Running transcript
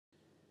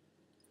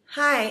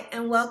Hi,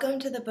 and welcome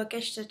to the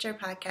BookishStitcher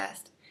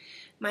podcast.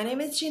 My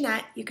name is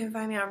Jeanette. You can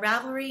find me on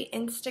Ravelry,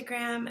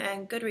 Instagram,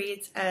 and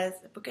Goodreads as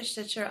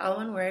BookishStitcher, all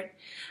one word.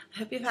 I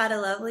hope you've had a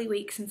lovely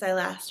week since I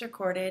last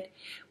recorded.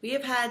 We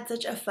have had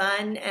such a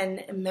fun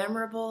and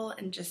memorable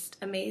and just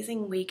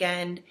amazing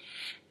weekend,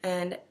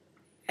 and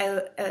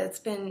it's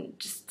been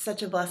just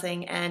such a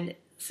blessing. And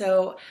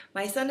so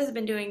my son has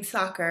been doing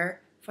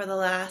soccer for the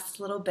last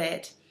little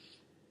bit,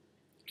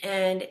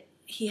 and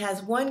he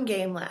has one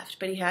game left,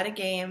 but he had a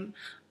game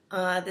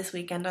this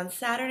weekend on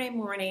Saturday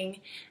morning,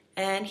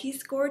 and he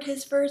scored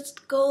his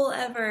first goal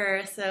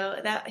ever. So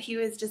that he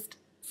was just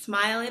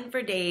smiling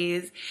for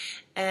days,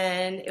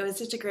 and it was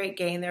such a great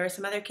game. There were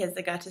some other kids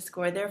that got to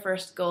score their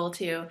first goal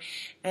too,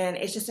 and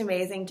it's just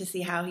amazing to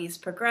see how he's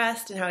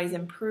progressed and how he's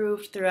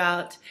improved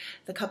throughout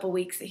the couple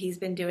weeks that he's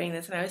been doing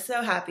this. And I was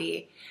so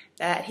happy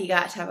that he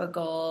got to have a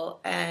goal,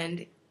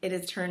 and it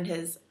has turned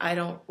his I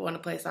don't want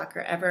to play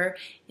soccer ever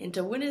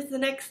into when is the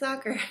next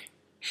soccer.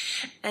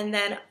 And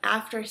then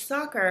after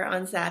soccer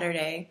on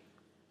Saturday,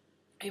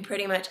 I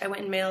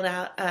went and mailed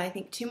out, I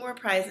think 2 more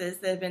prizes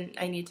that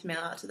I need to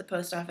mail out to the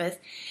post office.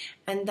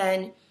 And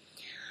then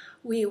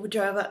we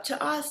drove up to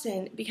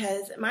Austin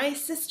because my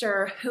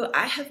sister, who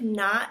I have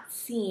not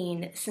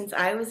seen since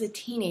I was a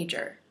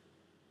teenager,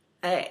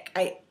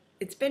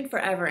 it's been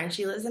forever, and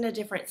she lives in a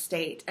different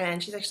state,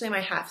 and she's actually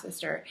my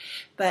half-sister,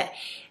 but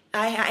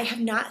I have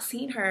not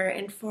seen her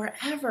in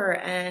forever,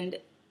 and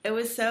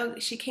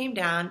she came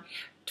down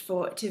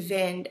to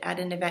vend at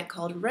an event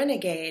called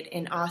Renegade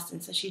in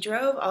Austin. So she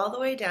drove all the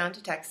way down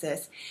to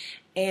Texas,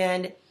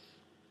 and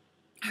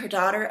her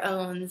daughter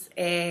owns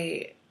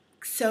a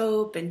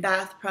soap and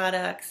bath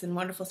products and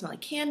wonderful smelling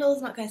candles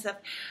and that kind of stuff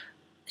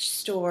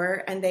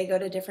store, and they go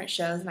to different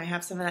shows, and I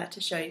have some of that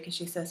to show you because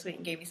she's so sweet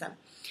and gave me some.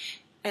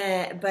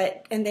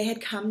 And they had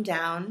come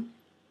down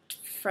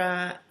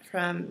from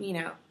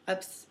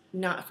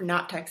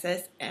not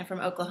Texas, and from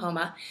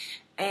Oklahoma,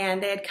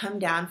 and they had come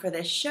down for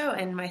this show,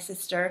 and my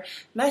sister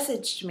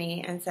messaged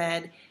me and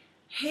said,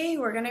 hey,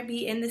 we're going to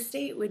be in the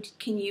state,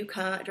 can you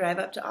drive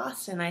up to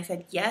Austin? And I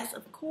said, yes,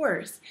 of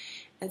course.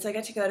 And so I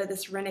got to go to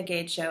this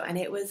Renegade show, and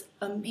it was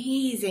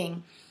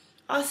amazing.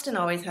 Austin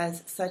always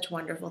has such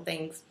wonderful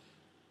things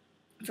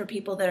for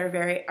people that are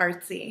very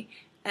artsy,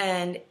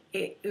 and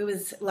it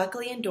was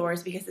luckily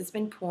indoors because it's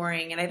been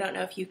pouring, and I don't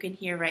know if you can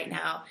hear right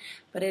now,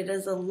 but it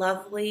is a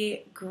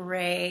lovely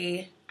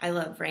gray, I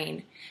love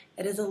rain.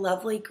 It is a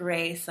lovely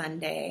gray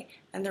Sunday,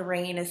 and the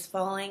rain is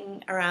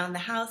falling around the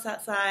house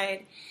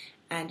outside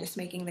and just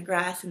making the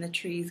grass and the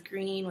trees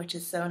green, which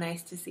is so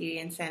nice to see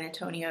in San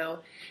Antonio.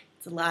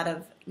 It's a lot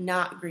of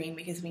not green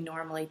because we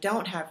normally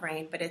don't have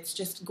rain, but it's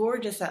just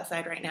gorgeous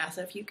outside right now.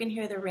 So if you can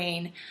hear the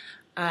rain,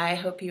 I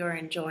hope you are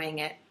enjoying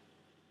it.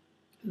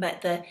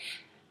 But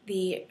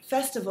the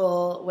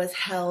festival was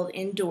held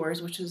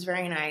indoors, which was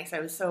very nice. I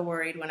was so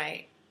worried when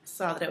I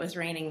saw that it was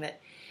raining that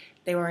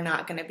they were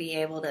not going to be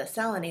able to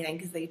sell anything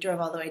because they drove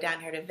all the way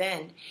down here to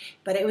vend.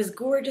 But it was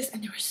gorgeous,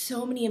 and there were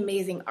so many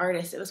amazing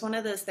artists. It was one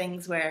of those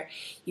things where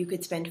you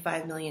could spend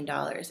 $5 million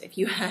if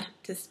you had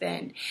to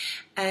spend.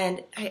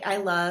 And I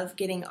love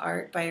getting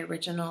art by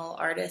original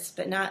artists,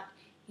 but not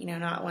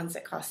ones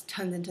that cost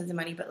tons and tons of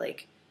money, but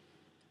like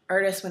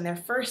artists when they're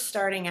first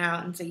starting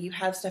out, and so you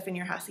have stuff in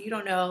your house that you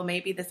don't know,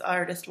 maybe this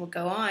artist will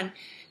go on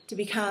to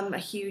become a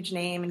huge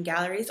name in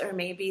galleries, or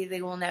maybe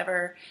they will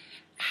never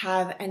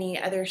have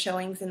any other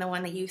showings than the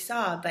one that you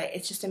saw. But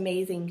it's just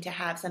amazing to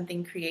have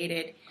something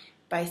created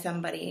by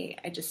somebody.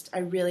 I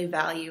really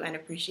value and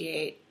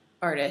appreciate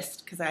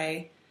artists because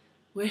I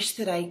wish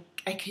that I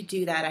could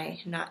do that. I'm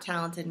not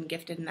talented and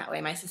gifted in that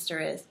way. My sister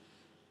is.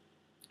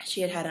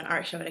 She had an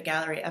art show at a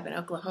gallery up in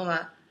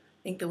Oklahoma,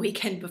 I think the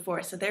weekend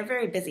before, so they're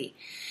very busy.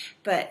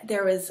 But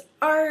there was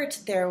art,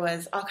 there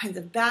was all kinds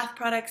of bath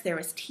products, there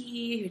was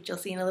tea, which you'll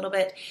see in a little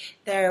bit,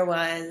 there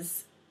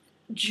was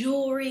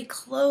jewelry,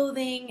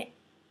 clothing,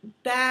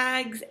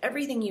 bags,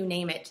 everything, you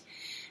name it.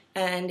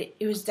 And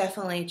it was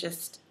definitely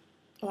just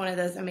one of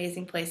those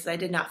amazing places. I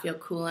did not feel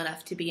cool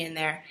enough to be in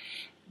there.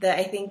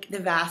 I think the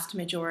vast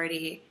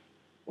majority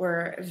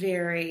were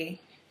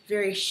very,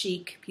 very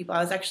chic people.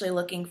 I was actually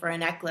looking for a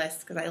necklace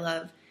because I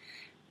love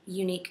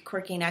unique,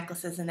 quirky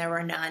necklaces, and there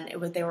were none.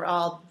 They were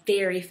all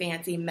very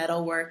fancy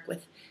metalwork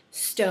with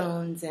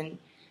stones, and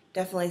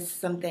definitely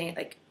something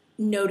like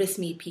notice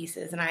me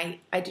pieces. And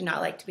I do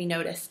not like to be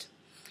noticed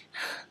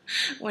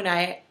when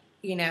I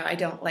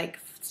don't like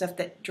stuff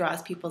that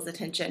draws people's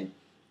attention.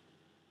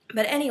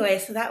 But anyway,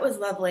 so that was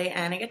lovely,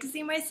 and I got to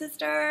see my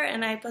sister,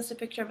 and I posted a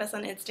picture of us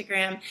on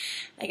Instagram.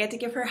 I got to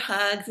give her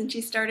hugs, and she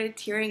started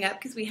tearing up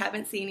because we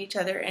haven't seen each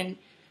other in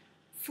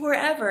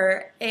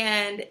forever.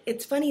 And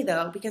it's funny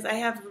though, because I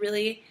have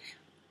really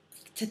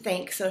to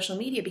thank social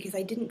media because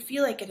I didn't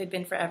feel like it had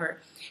been forever,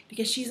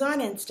 because she's on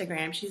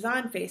Instagram, she's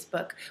on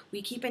Facebook,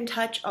 we keep in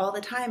touch all the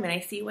time, and I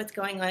see what's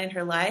going on in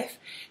her life.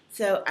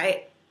 So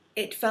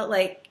it felt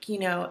like,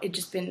 it'd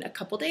just been a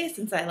couple days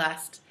since I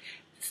last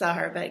saw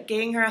her, but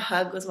giving her a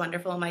hug was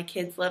wonderful. My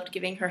kids loved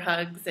giving her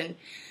hugs, and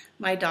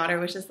my daughter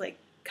was just like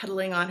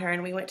cuddling on her,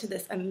 and we went to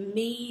this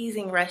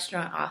amazing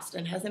restaurant.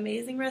 Austin has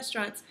amazing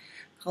restaurants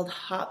called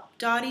Hop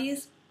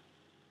Dotties,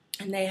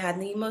 and they had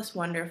the most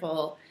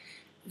wonderful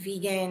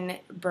vegan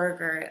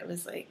burger. It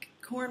was like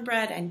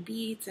cornbread and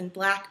beets and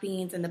black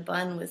beans, and the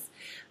bun was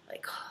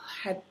like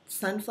had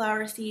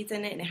sunflower seeds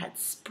in it, and it had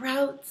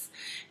sprouts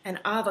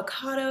and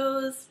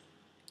avocados.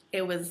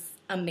 It was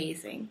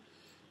amazing.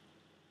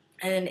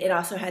 And it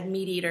also had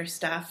meat eater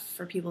stuff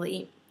for people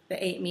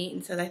that ate meat,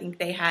 and so I think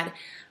they had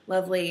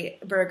lovely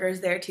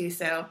burgers there too.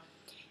 So,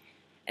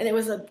 and it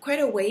was quite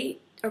a wait,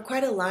 or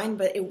quite a line,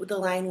 but the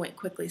line went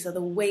quickly, so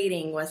the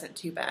waiting wasn't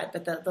too bad,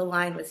 but the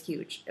line was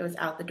huge. It was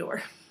out the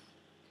door.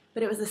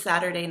 But it was a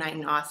Saturday night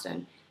in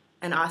Austin,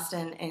 and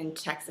Austin in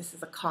Texas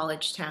is a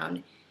college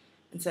town,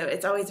 and so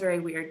it's always very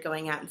weird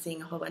going out and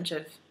seeing a whole bunch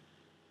of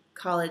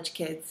college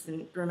kids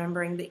and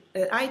remembering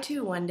that I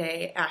too one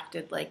day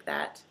acted like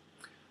that.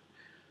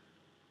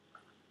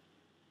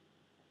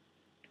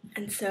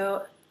 And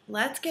so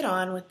let's get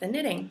on with the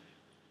knitting.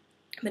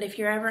 But if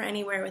you're ever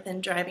anywhere within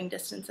driving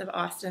distance of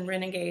Austin,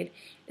 Renegade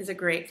is a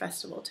great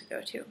festival to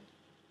go to.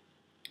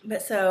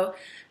 But so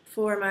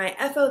for my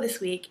FO this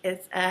week,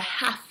 it's a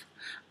half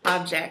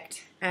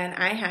object. And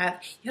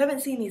you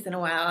haven't seen these in a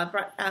while. I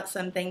brought out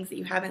some things that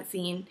you haven't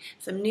seen,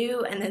 some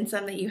new, and then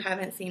some that you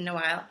haven't seen in a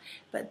while.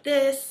 But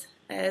this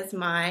is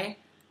I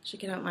should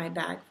get out my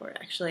bag for it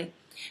actually.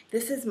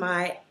 This is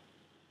my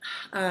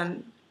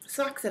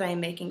socks that I'm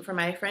making for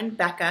my friend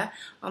Becca.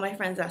 All my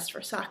friends asked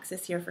for socks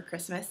this year for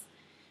Christmas,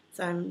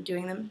 so I'm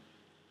doing them.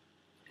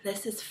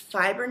 This is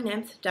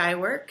Fibernymph Dye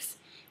Works,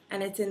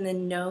 and it's in the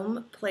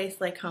gnome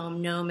place like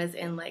home. Gnome is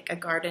in like a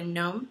garden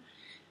gnome,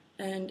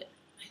 and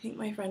I think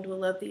my friend will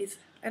love these.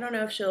 I don't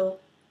know if she'll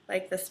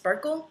like the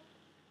sparkle,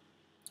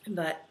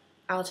 but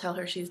I'll tell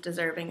her she's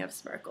deserving of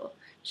sparkle.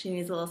 She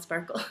needs a little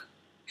sparkle.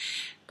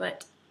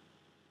 But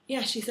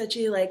yeah, she said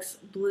she likes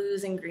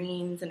blues and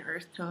greens and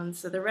earth tones,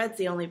 so the red's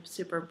the only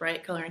super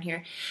bright color in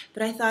here.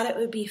 But I thought it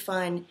would be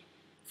fun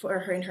for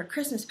her in her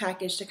Christmas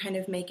package to kind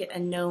of make it a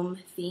gnome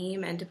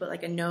theme and to put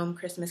like a gnome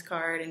Christmas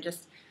card, and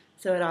just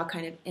so it all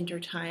kind of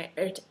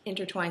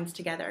intertwines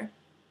together.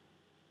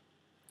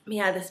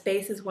 Yeah, this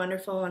base is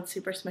wonderful and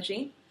super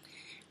smushy.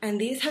 And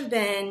these have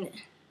been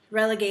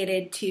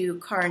relegated to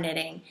car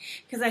knitting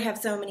because I have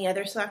so many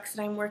other socks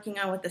that I'm working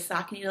on with the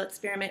sock needle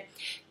experiment.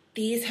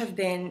 These have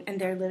been,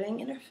 and they're living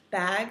in a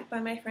bag by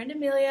my friend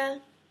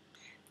Amelia,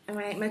 and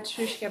my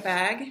Matrushka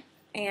bag.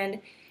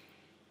 And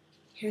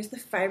here's the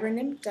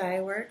Fibernymph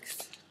Dye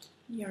Works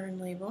yarn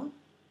label.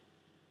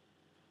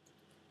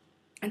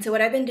 And so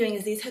what I've been doing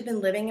is these have been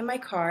living in my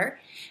car,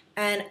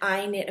 and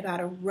I knit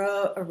about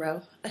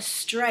a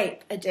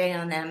stripe a day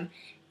on them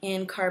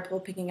in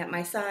carpool, picking up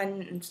my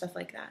son and stuff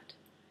like that,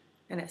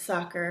 and at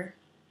soccer.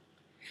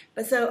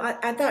 But so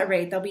at that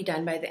rate, they'll be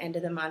done by the end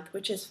of the month,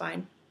 which is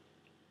fine.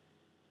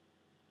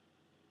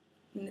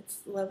 And it's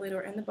lovely to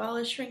wear, and the ball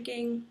is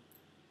shrinking.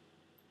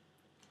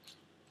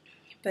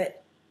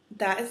 But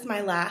that is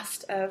my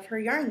last of her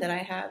yarn that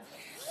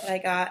I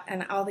got,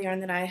 and all the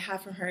yarn that I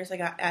have from hers I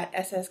got at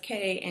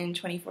SSK in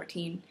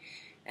 2014.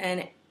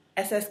 And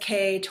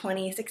SSK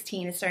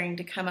 2016 is starting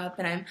to come up,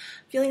 and I'm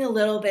feeling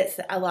a bit,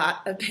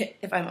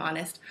 if I'm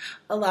honest,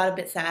 a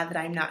bit sad that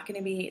I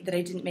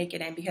didn't make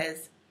it in,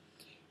 because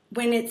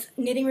when it's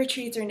knitting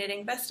retreats or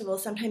knitting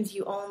festivals, sometimes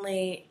you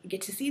only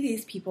get to see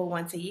these people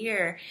once a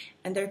year,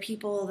 and they're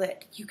people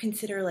that you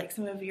consider like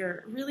some of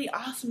your really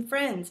awesome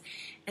friends,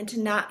 and to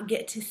not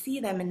get to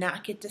see them and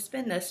not get to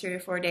spend those 3 or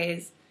 4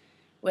 days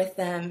with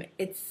them,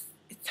 it's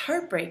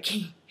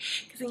heartbreaking,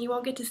 because then you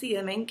won't get to see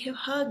them and give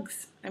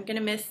hugs. I'm going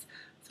to miss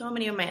so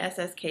many of my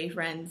SSK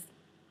friends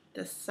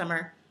this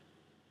summer.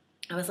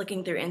 I was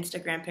looking through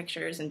Instagram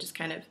pictures and just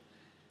kind of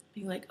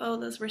being like, oh,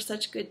 those were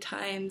such good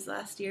times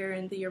last year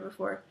and the year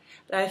before.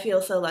 But I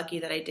feel so lucky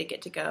that I did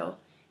get to go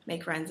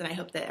make friends, and I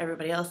hope that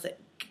everybody else that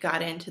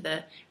got into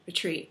the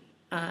retreat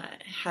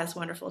has a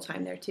wonderful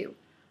time there too.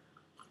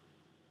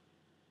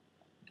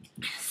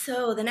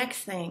 So the next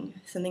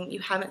thing, something you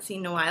haven't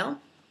seen in a while,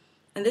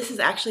 and this has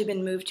actually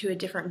been moved to a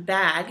different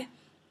bag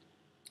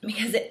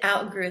because it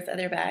outgrew its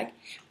other bag.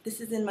 This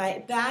is in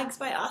my Bags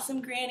by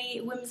Awesome Granny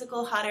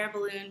whimsical hot air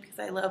balloon, because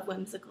I love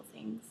whimsical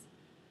things.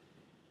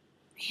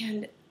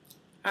 And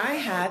I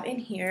have in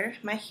here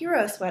my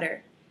Hiro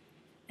sweater,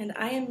 and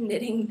I am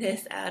knitting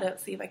this out of,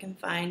 see if I can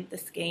find the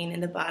skein in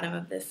the bottom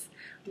of this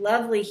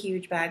lovely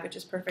huge bag, which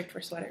is perfect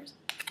for sweaters.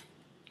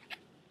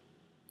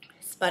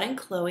 Spud and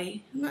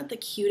Chloe, isn't that the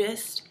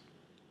cutest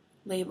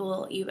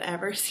label you've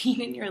ever seen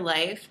in your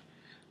life?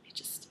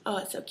 Oh,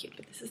 it's so cute.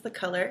 But this is the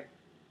color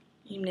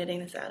I'm knitting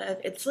this out of.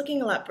 It's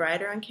looking a lot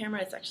brighter on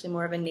camera. It's actually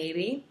more of a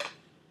navy.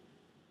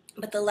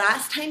 But the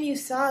last time you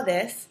saw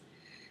this,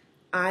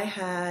 I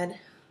had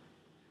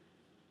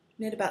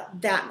knit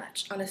about that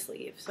much on a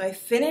sleeve. So I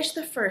finished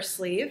the first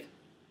sleeve,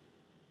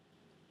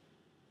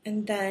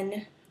 and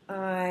then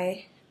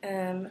I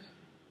am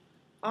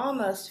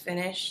almost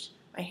finished.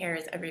 My hair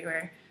is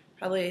everywhere.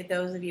 Probably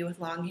those of you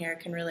with long hair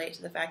can relate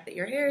to the fact that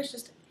your hair is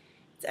just,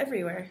 it's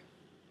everywhere.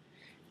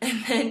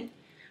 And then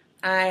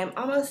I'm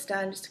almost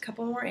done, just a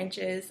couple more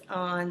inches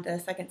on the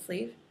second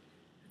sleeve.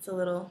 It's a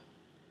little,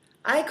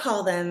 I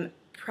call them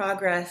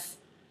progress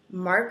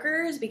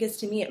markers because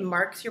to me it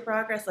marks your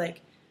progress,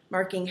 like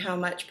marking how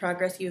much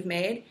progress you've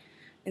made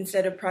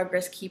instead of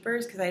progress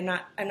keepers, because I'm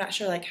not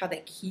sure like how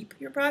they keep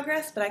your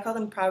progress, but I call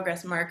them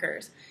progress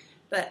markers.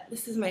 But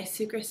this is my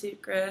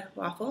Sucra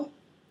waffle.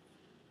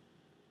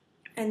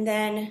 And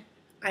then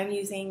I'm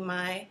using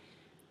my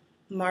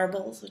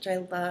marbles, which I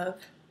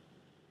love.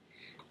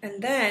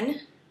 And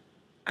then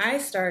I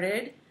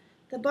started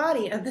the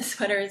body of the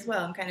sweater as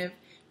well. I'm kind of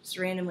just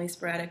randomly,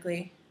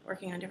 sporadically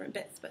working on different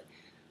bits. But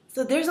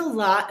so there's a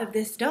lot of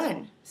this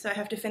done. So I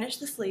have to finish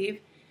the sleeve,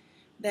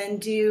 then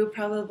do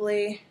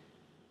probably,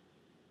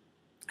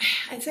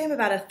 I'd say I'm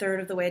about a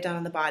third of the way done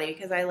on the body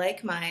because I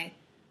like my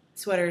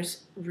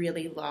sweaters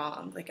really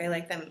long. Like I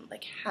like them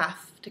like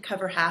half, to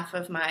cover half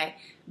of my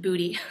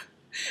booty.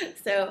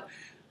 So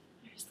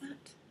there's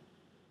that.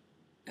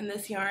 And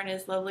this yarn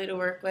is lovely to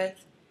work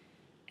with.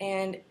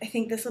 And I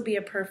think this will be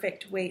a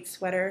perfect weight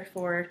sweater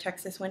for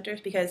Texas winters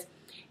because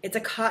it's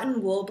a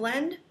cotton wool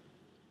blend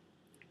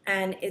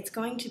and it's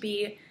going to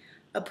be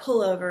a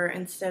pullover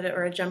instead of,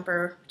 or a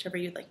jumper, whichever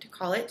you'd like to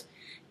call it,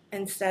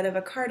 instead of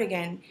a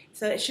cardigan.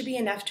 So it should be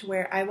enough to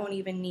where I won't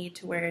even need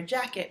to wear a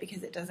jacket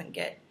because it doesn't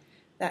get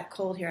that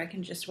cold here. I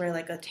can just wear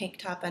like a tank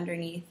top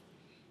underneath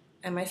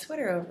and my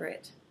sweater over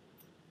it.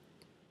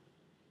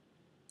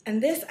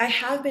 And this, I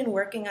have been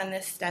working on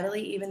this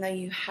steadily, even though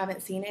you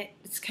haven't seen it.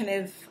 It's kind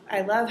of,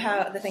 I love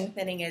how the thing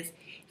knitting is,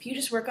 if you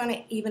just work on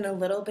it even a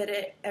little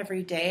bit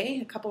every day,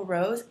 a couple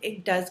rows,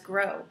 it does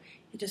grow.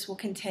 It just will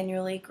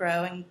continually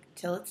grow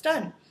until it's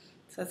done.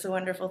 So it's a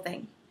wonderful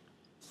thing.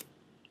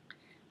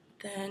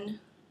 Then,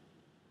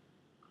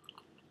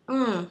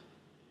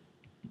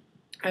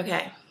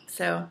 okay,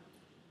 so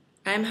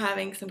I'm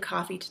having some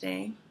coffee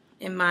today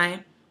in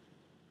my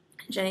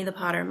Jenny the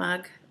Potter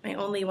mug, my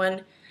only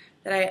one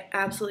that I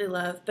absolutely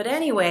love. But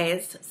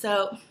anyways,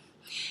 so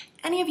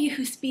any of you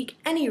who speak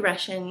any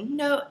Russian,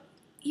 know,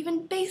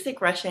 even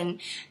basic Russian,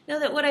 know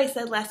that what I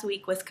said last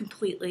week was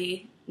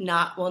completely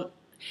not, well,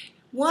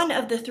 one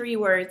of the 3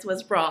 words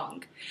was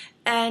wrong.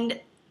 And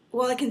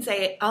all I can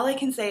say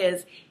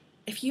is,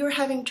 if you are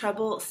having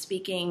trouble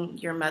speaking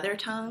your mother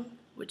tongue,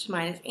 which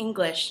mine is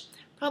English,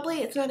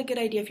 probably it's not a good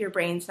idea if your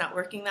brain's not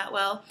working that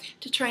well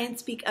to try and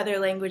speak other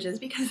languages,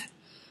 because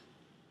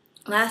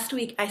last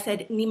week I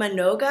said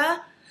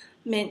nimanoga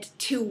meant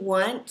to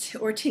want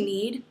or to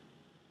need.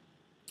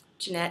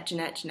 Jeanette.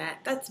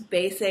 That's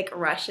basic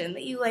Russian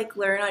that you like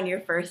learn on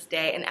your first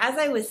day. And as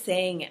I was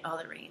saying it, oh,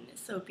 the rain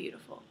is so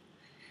beautiful.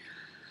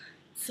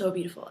 So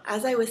beautiful.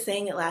 As I was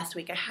saying it last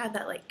week, I had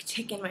that like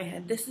tick in my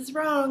head. This is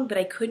wrong, but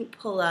I couldn't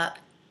pull up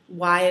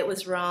why it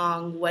was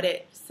wrong,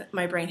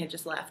 my brain had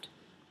just left.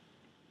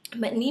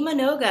 But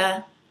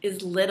nimanoga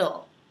is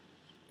little.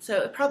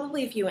 So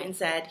probably if you went and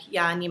said,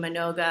 yeah,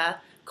 nimanoga,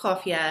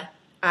 kofya,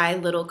 I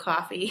little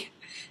coffee.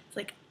 It's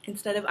like,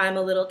 instead of I'm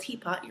a little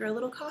teapot, you're a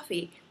little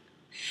coffee.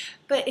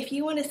 But if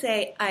you want to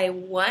say, I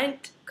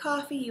want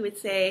coffee, you would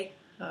say,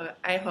 oh,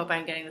 I hope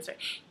I'm getting this right,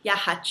 я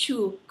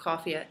хочу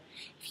кофе.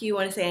 If you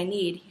want to say I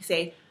need, you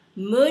say,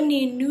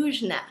 мне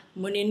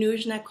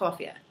нужна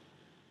кофе.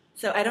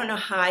 So I don't know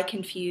how I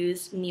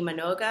confused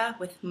nimanoga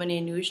with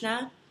мне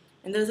нужна.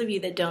 And those of you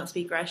that don't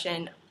speak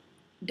Russian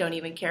don't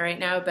even care right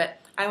now,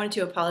 but I wanted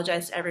to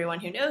apologize to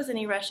everyone who knows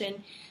any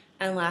Russian.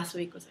 And last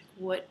week was like,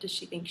 what does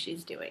she think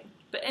she's doing?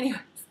 But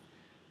anyways.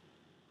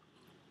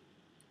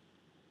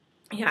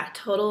 Yeah,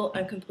 total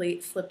and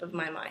complete slip of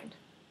my mind.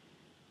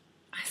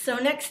 So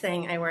next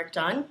thing I worked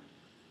on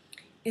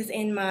is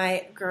in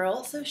my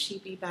Girl So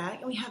Sheepy bag.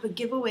 And we have a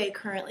giveaway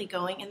currently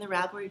going in the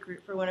Ravelry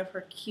group for one of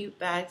her cute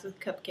bags with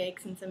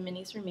cupcakes and some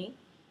minis for me.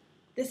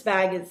 This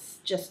bag is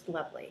just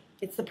lovely.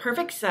 It's the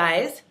perfect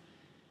size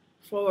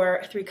for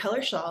a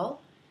 3-color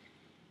shawl.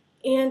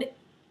 And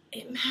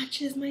it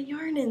matches my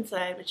yarn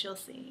inside, which you'll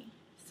see.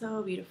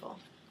 So beautiful.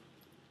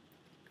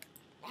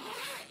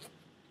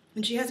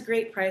 And she has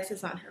great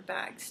prices on her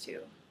bags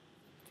too.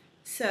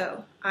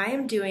 So I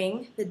am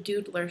doing the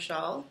Doodler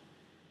shawl,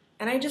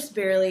 and I just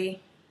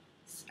barely,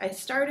 I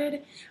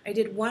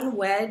did 1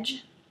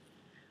 wedge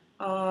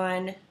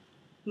on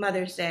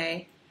Mother's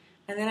Day,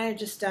 and then I've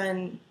just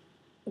done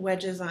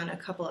wedges on a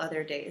couple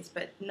other days,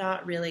 but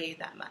not really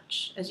that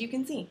much, as you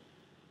can see.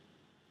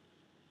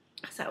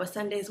 So that was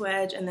Sunday's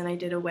wedge, and then I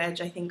did a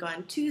wedge, I think,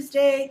 on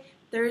Tuesday,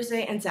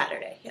 Thursday, and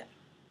Saturday. Yeah,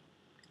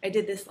 I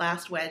did this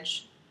last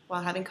wedge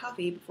while having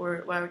coffee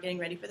while we're getting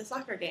ready for the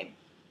soccer game.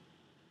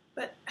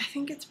 But I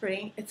think it's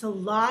pretty. It's a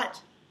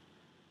lot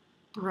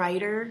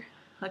brighter.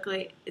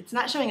 Luckily, it's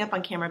not showing up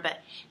on camera, but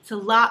it's a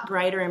lot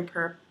brighter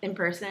in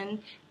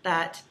person,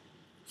 that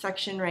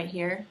section right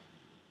here.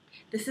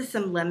 This is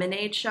some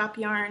Lemonade Shop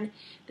yarn.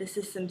 This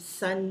is some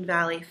Sun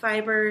Valley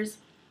fibers.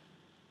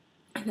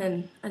 And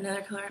then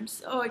another color I'm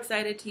so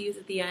excited to use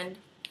at the end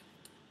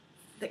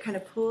that kind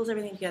of pulls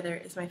everything together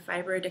is my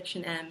Fiber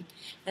Addiction M.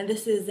 And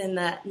this is in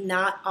the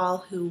Not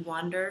All Who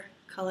Wander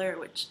color,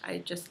 which I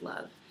just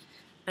love.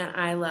 And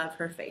I love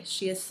her face.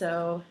 She is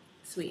so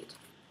sweet.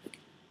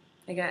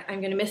 I'm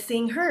going to miss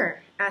seeing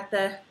her at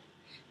the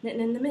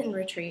Knitting in the Mitten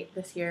retreat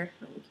this year.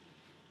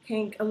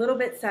 I'm a little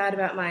bit sad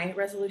about my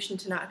resolution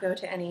to not go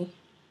to any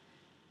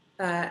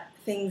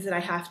things that I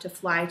have to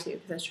fly to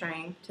because I was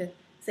trying to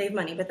save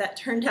money, but that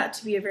turned out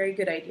to be a very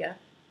good idea.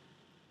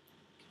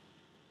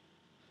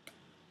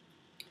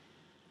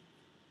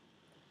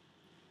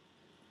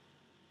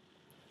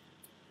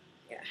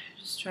 Yeah,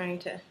 just trying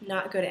to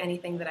not go to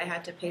anything that I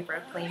had to pay for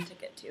a plane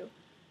ticket to.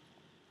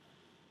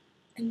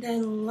 And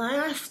then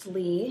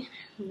lastly,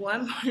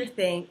 one more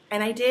thing,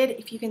 and I did,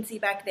 if you can see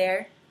back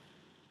there,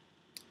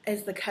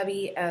 is the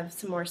cubby of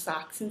some more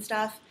socks and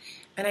stuff.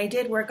 And I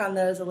did work on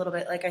those a little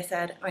bit. Like I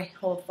said, my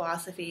whole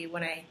philosophy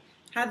when I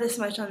have this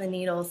much on the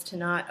needles to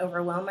not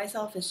overwhelm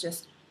myself is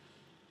just,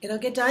 it'll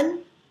get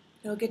done.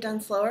 It'll get done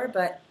slower,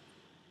 but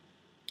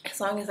as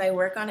long as I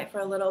work on it for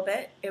a little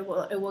bit, it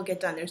will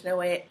get done. There's no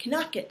way it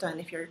cannot get done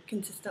if you're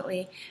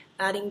consistently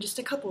adding just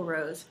a couple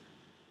rows.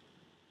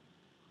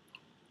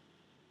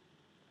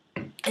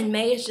 And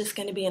May is just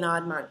going to be an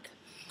odd month.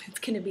 It's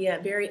going to be a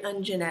very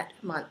un-Jeanette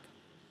month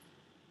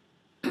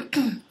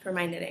for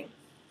my knitting.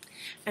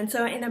 And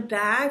so in a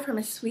bag from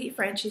a sweet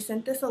friend, she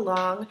sent this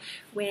along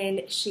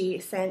when she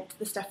sent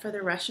the stuff for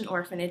the Russian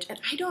orphanage. And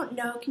I don't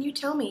know, can you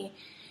tell me,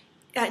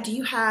 do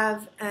you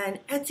have an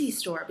Etsy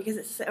store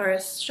or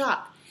a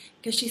shop?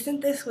 Because she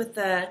sent this with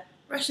the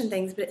Russian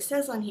things, but it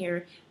says on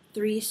here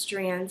 3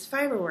 strands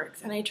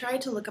fiberworks. And I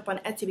tried to look up on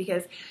Etsy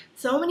because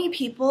so many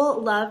people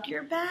loved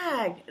your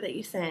bag that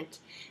you sent.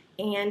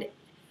 And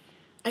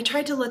I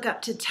tried to look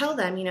up to tell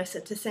them, you know,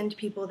 to send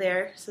people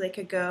there so they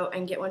could go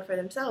and get one for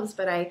themselves,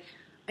 but I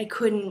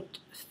couldn't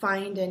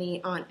find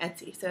any on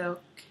Etsy. So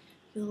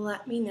you'll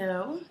let me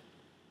know.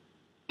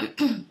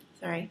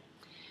 Sorry.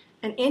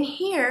 And in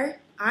here,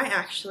 I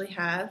actually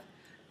have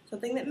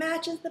something that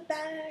matches the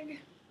bag.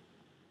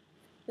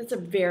 It's a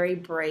very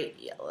bright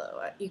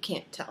yellow. You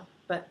can't tell,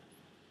 but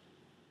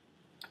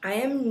I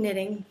am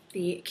knitting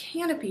the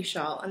canopy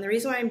shawl. And the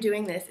reason why I'm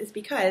doing this is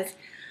because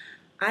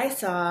I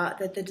saw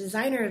that the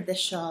designer of this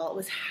shawl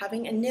was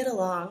having a knit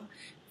along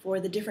for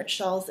the different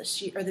shawls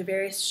that the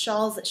various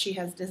shawls that she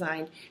has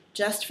designed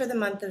just for the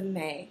month of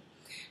May.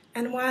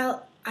 And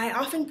while I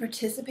often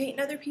participate in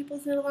other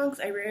people's knit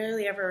alongs, I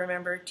rarely ever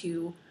remember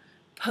to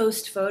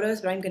post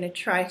photos, but I'm going to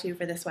try to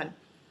for this one,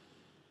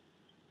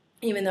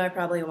 even though I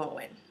probably won't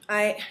win.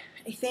 I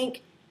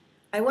think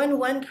I won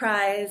one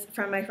prize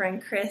from my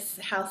friend Chris,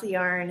 House of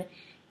Yarn,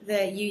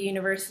 the U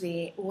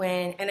University,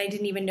 and I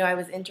didn't even know I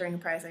was entering a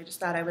prize. I just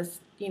thought I was,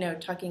 you know,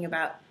 talking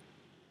about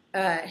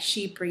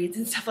sheep breeds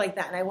and stuff like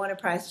that, and I won a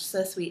prize, which is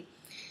so sweet.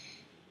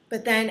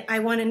 But then I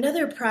won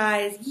another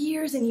prize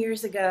years and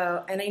years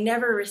ago, and I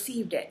never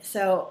received it.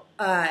 So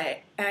and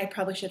I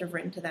probably should have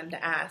written to them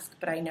to ask,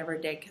 but I never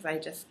did because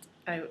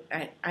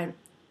I'm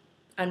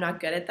not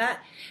good at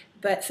that.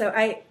 But so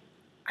I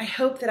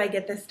hope that I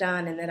get this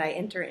done and that I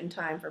enter in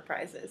time for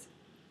prizes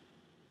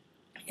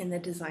in the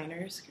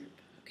designers group.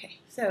 Okay,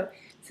 so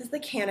this is the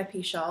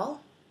canopy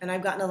shawl, and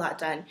I've gotten a lot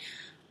done.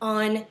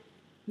 On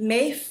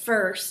May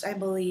 1st, I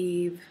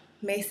believe,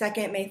 May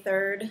 2nd, May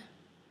 3rd,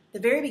 the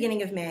very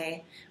beginning of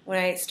May, when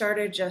I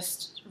started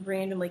just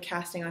randomly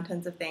casting on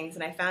tons of things,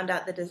 and I found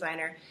out the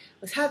designer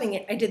was having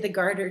it, I did the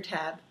garter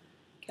tab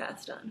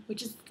cast on,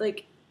 which is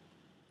like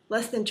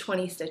less than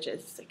 20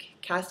 stitches. It's like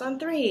cast on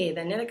 3,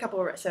 then knit a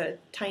couple, so a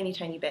tiny,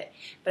 tiny bit.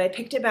 But I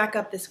picked it back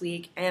up this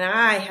week, and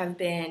I have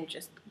been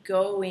just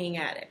going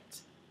at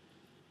it.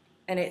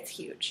 And it's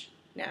huge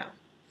now.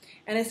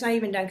 And it's not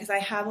even done because I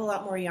have a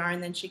lot more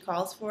yarn than she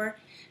calls for,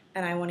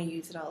 and I want to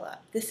use it all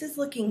up. This is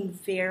looking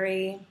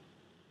very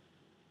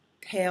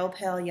pale,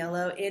 pale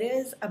yellow. It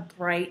is a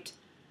bright,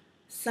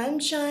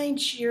 sunshine,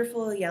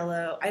 cheerful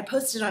yellow. I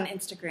posted on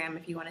Instagram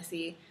if you want to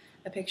see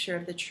a picture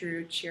of the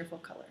true cheerful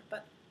color.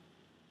 But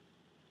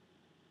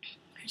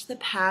there's the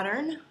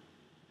pattern,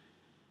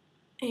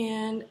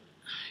 and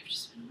I've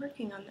just been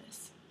working on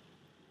this.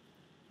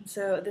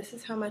 So this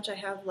is how much I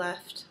have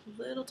left,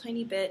 a little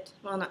tiny bit,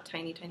 well not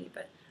tiny,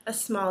 but a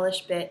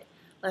smallish bit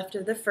left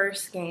of the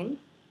first skein.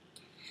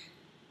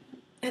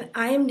 And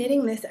I am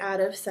knitting this out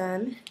of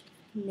some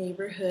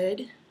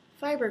neighborhood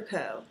fiber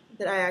co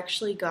that I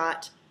actually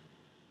got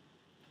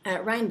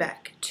at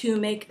Rhinebeck to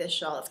make this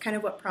shawl. It's kind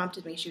of what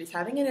prompted me. She was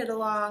having a knit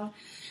along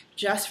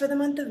just for the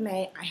month of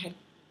May. I had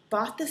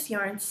bought this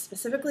yarn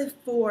specifically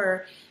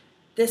for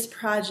this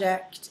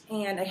project,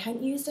 and I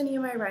hadn't used any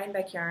of my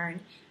Rhinebeck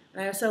yarn.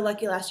 And I was so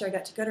lucky last year I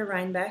got to go to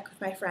Rhinebeck with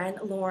my friend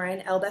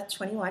Lauren,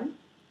 Elbeth21,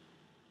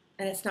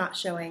 and it's not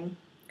showing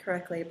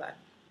correctly, but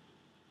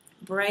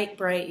bright,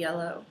 bright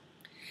yellow.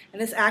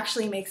 And this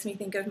actually makes me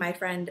think of my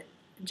friend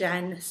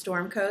Jen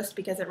Stormcoast,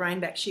 because at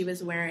Rhinebeck she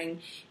was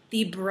wearing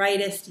the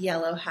brightest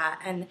yellow hat,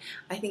 and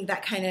I think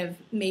that kind of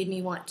made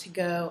me want to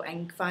go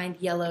and find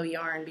yellow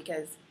yarn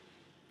because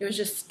it was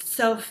just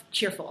so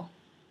cheerful.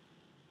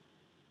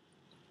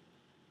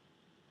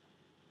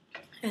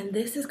 And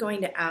this is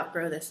going to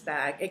outgrow this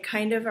bag. It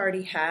kind of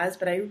already has,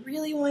 but I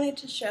really wanted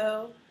to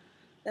show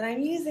that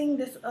I'm using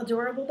this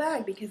adorable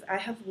bag because I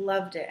have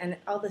loved it, and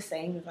all the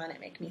sayings on it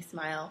make me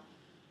smile.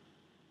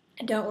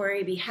 Don't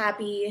worry, be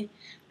happy.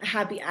 A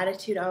happy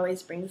attitude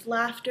always brings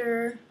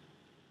laughter.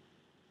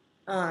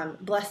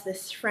 Bless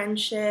this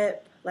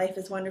friendship. Life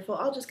is wonderful.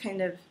 All just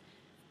kind of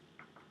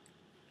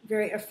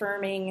very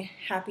affirming,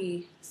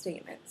 happy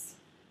statements.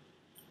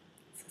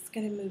 So it's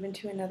going to move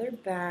into another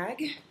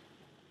bag.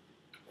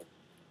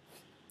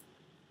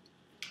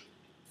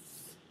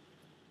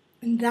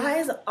 And that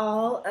is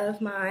all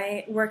of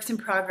my works in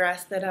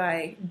progress that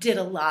I did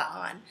a lot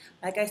on.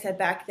 Like I said,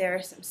 back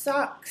there, some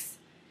socks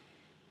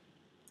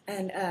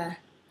and a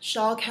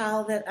shawl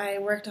KAL that I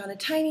worked on a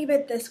tiny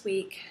bit this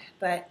week.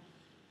 But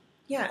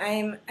yeah,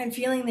 I'm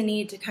feeling the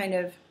need to kind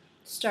of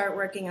start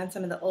working on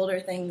some of the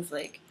older things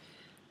like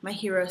my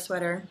Hiro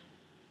sweater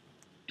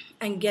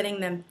and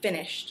getting them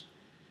finished.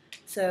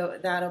 So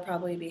that'll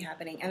probably be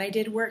happening. And I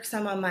did work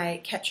some on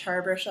my Catch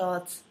Harbor shawl.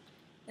 It's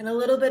in a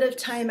little bit of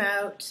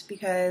timeout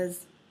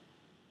because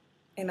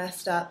I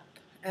messed up,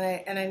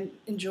 and I'm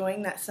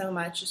enjoying that so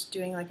much, just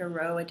doing like a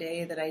row a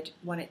day that I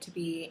want it to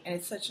be, and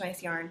it's such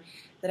nice yarn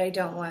that I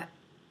don't want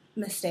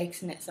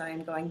mistakes in it, so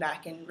I'm going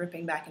back and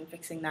ripping back and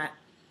fixing that.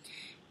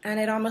 And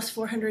at almost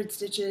 400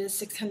 stitches,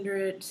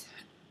 600,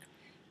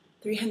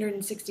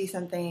 360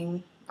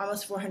 something,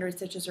 almost 400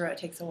 stitches a row, it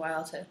takes a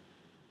while to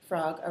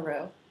frog a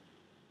row.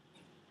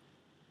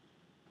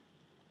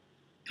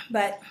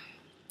 But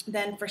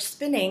then for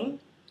spinning,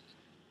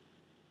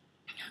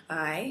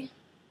 I,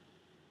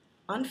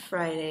 on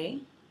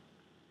Friday,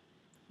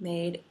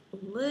 made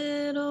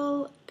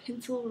little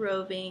pencil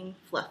roving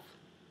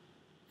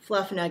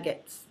fluff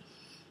nuggets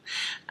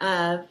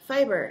of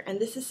fiber. And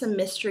this is some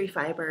mystery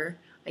fiber.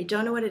 I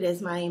don't know what it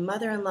is. My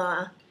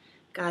mother-in-law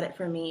got it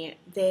for me.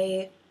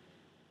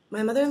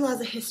 My mother-in-law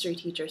is a history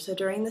teacher, so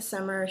during the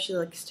summer she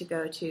likes to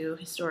go to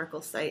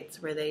historical sites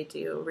where they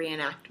do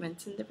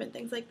reenactments and different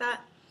things like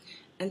that.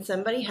 And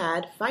somebody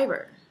had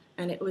fiber,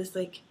 and it was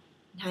like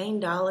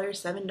 $9,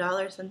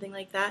 $7, something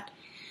like that.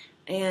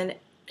 And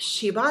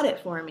she bought it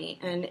for me.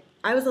 And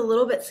I was a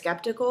little bit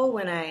skeptical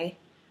when I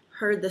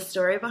heard the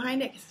story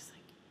behind it, because I was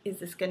like, is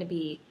this going to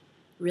be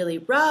really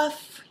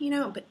rough? You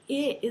know, but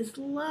it is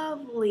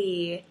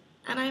lovely.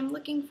 And I'm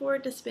looking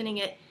forward to spinning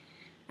it.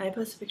 And I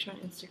posted a picture on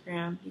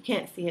Instagram. You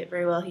can't see it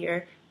very well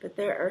here, but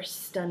there are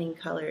stunning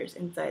colors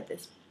inside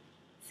this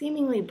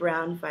seemingly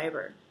brown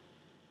fiber.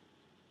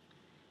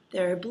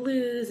 There are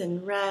blues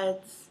and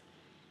reds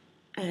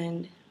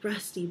and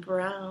rusty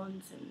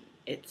browns, and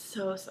it's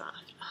so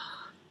soft.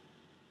 Oh,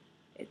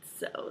 it's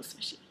so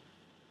smushy.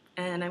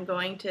 And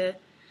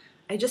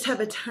I just have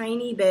a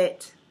tiny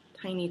bit,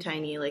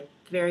 tiny, like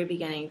the very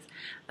beginnings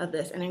of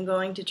this, and I'm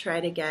going to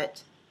try to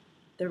get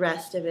the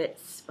rest of it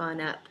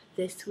spun up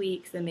this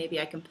week, so maybe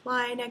I can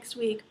ply next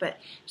week, but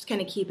just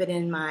kind of keep it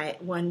in my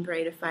 1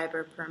 braid of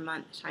fiber per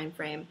month time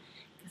frame,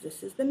 because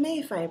this is the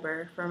May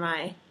fiber for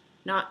my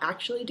not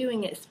actually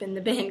doing it spin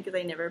the bin, because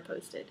I never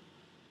posted.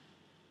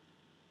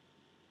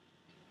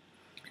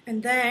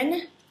 And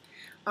then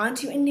on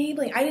to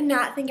enabling. I did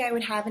not think I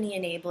would have any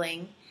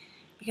enabling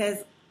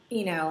because,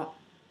 you know,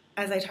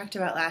 as I talked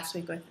about last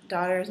week with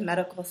daughter's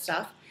medical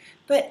stuff,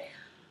 but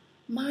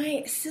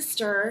my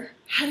sister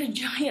had a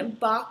giant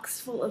box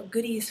full of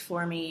goodies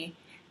for me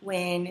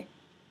when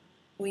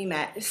we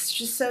met. It's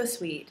just so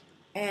sweet.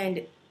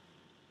 And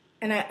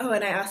I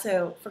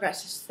also forgot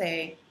to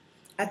say,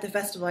 at the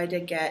festival I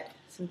did get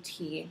some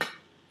tea.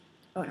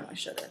 Oh, no, I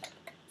should have.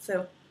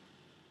 So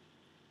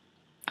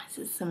this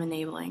is some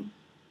enabling.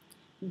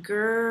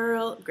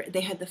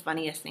 They had the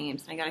funniest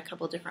names. I got a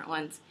couple different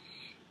ones.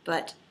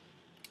 But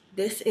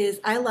this is,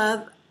 I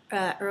love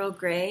Earl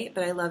Grey,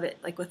 but I love it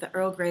like with the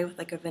Earl Grey with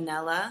like a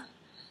vanilla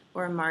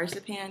or a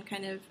marzipan,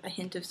 kind of a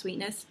hint of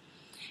sweetness.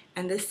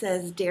 And this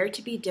says, "Dare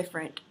to be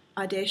different.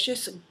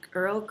 Audacious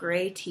Earl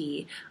Grey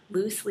tea,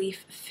 loose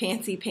leaf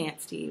fancy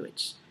pants tea,"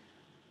 which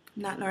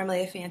I'm not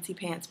normally a fancy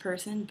pants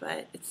person,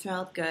 but it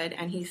smelled good.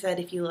 And he said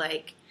if you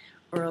like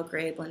Earl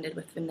Grey blended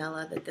with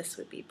vanilla, that this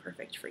would be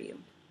perfect for you,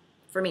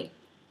 for me.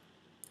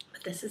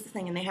 But this is the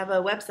thing, and they have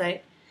a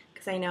website,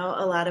 because I know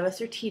a lot of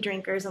us are tea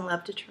drinkers and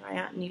love to try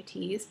out new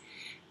teas.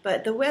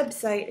 But the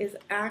website is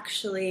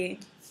actually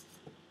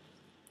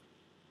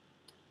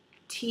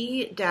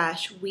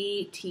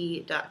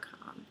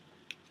tea-weetea.com.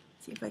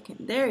 See if I can,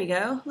 there you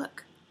go,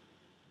 look.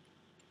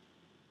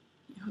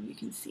 I hope you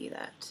can see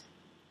that.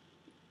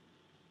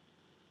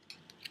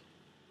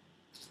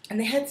 And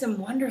they had some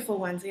wonderful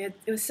ones. It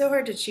was so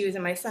hard to choose,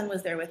 and my son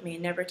was there with me.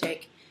 And never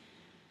take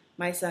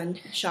my son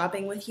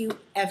shopping with you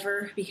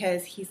ever,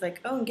 because he's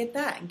like, oh, and get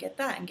that, and get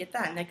that, and get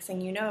that. Next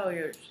thing you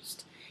know,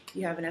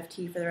 you have enough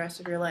tea for the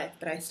rest of your life.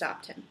 But I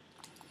stopped him.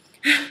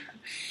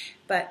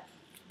 But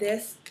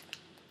this,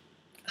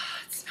 oh,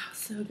 it smells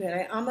so good.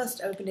 I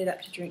almost opened it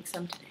up to drink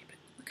some today, but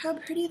look how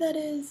pretty that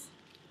is.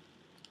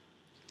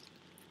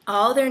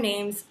 All their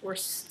names were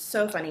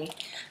so funny.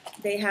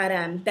 They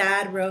had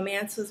Bad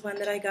Romance was one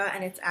that I got,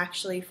 and it's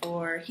actually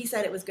for, he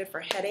said it was good for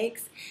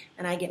headaches,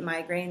 and I get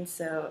migraines,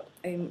 so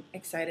I'm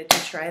excited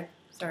to try,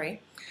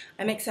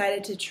 I'm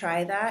excited to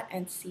try that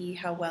and see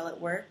how well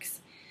it works.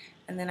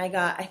 And then I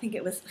got, I think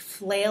it was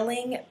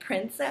Flailing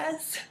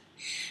Princess,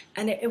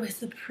 And it was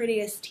the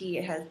prettiest tea.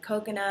 It has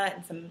coconut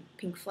and some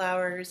pink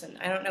flowers, and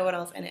I don't know what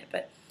else in it,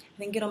 but I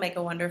think it'll make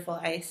a wonderful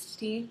iced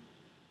tea.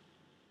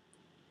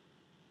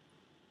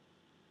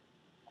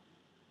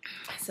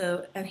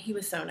 So, and he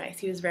was so nice.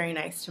 He was very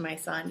nice to my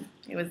son.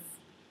 It was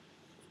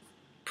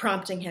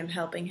prompting him,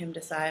 helping him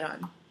decide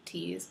on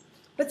teas.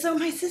 But so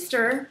my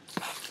sister,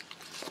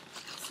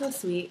 so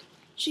sweet,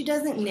 she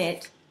doesn't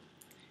knit,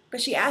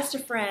 but she asked a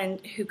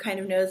friend who kind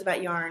of knows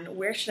about yarn,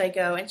 where should I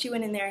go? And she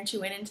went in there and she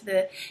went into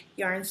the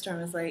yarn store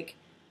and was like,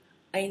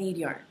 I need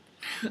yarn.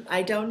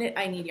 I don't knit,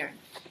 I need yarn.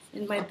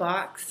 In my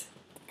box,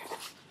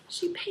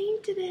 she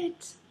painted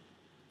it.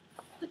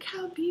 Look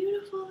how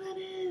beautiful that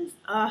is.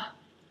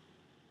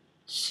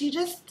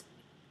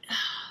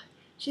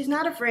 She's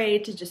not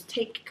afraid to just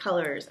take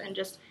colors and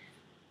just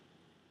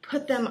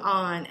put them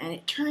on, and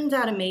it turns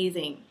out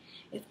amazing.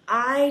 If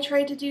I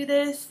tried to do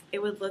this,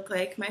 it would look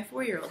like my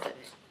 4-year-old did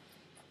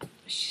it.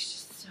 She's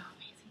just so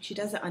amazing. She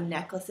does it on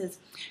necklaces.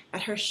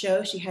 At her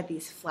show, she had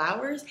these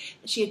flowers.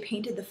 She had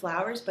painted the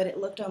flowers, but it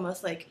looked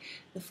almost like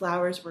the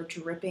flowers were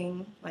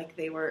dripping, like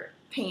they were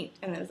paint,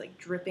 and it was like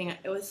dripping.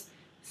 It was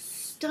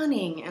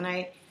stunning, and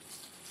I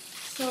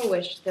so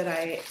wished that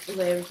I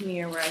lived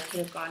near where I could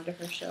have gone to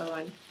her show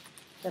and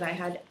that I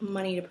had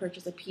money to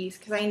purchase a piece,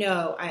 because I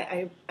know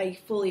I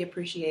fully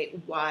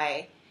appreciate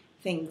why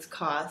things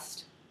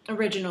cost,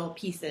 original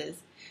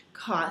pieces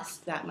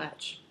cost that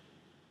much.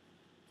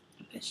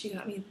 But she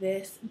got me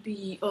this,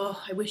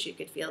 I wish you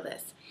could feel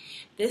this.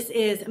 This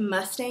is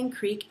Mustang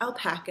Creek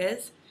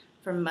alpacas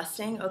from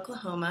Mustang,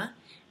 Oklahoma,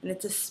 and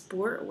it's a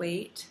sport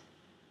weight,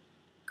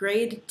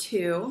 grade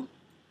 2,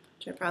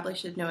 which I probably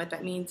should know what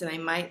that means, and I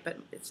might, but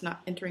it's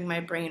not entering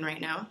my brain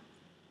right now.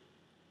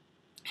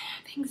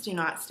 Things do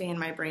not stay in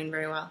my brain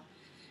very well.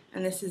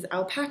 And this is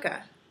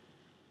alpaca.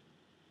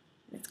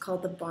 It's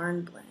called the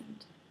Barn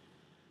Blend.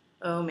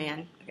 Oh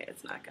man, okay,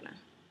 it's not gonna.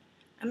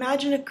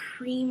 Imagine a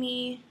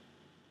creamy,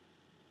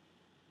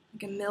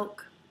 like a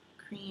milk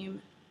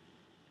cream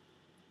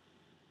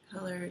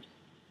colored,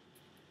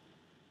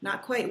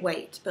 not quite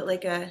white, but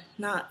like a,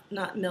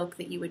 not milk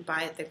that you would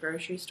buy at the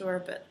grocery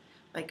store, but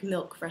like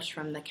milk fresh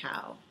from the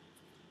cow.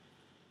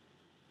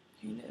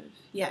 Kind of,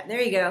 yeah,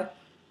 there you go.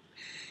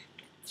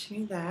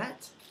 To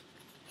that.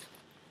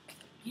 I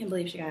can't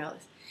believe she got all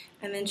this.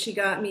 And then she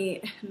got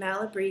me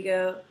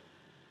Malabrigo,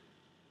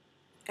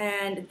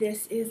 and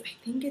this is, I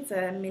think it's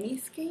a mini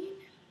skein,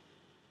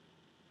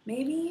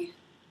 maybe?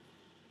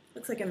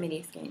 Looks like a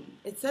mini skein.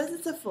 It says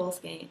it's a full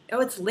skein. Oh,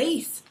 it's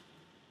lace.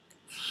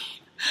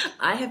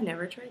 I have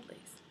never tried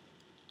lace.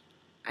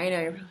 I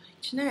know, you're probably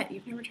like, Jeanette,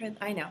 you've never tried,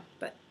 I know,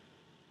 but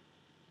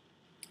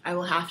I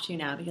will have to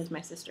now because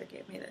my sister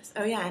gave me this.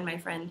 Oh yeah, and my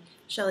friend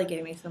Shelly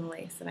gave me some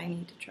lace that I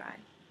need to try.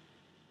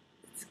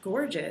 It's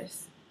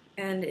gorgeous,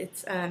 and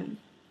it's just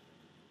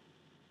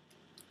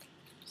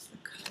the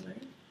color.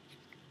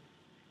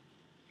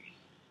 If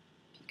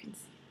you can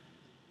see it.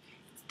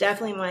 It's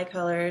definitely my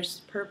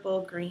colors: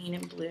 purple, green,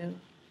 and blue,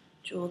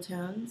 jewel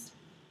tones.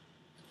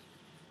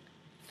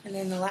 And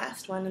then the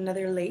last one,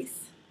 another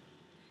lace.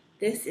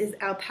 This is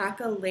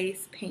alpaca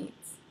lace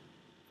paints,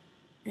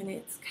 and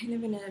it's kind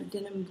of in a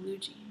denim blue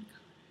jean color.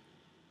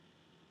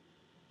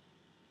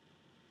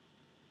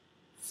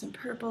 Some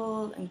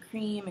purple and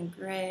cream and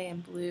gray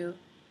and blue,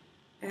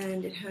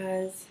 and it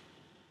has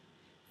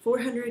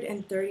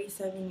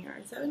 437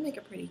 yards. That would make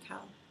a pretty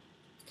KAL.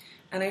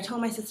 And I told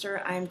my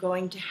sister I'm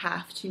going to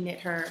have to knit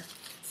her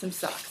some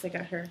socks. I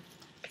got her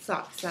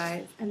sock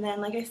size. And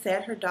then, like I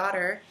said, her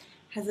daughter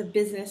has a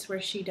business where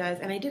she does,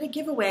 and I did a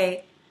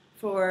giveaway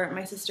for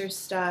my sister's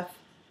stuff.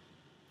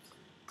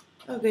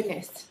 Oh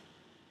goodness,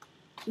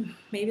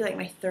 maybe like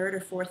my 3rd or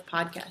 4th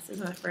podcast. This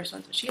is my first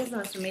one. So she has the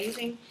most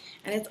amazing,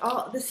 and it's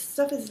all, this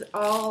stuff is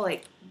all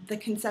like the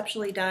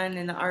conceptually done,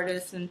 and the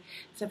artists and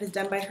stuff is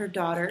done by her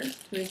daughter,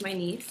 who is my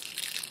niece.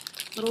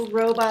 Little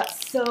robot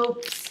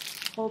soaps,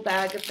 a whole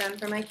bag of them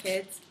for my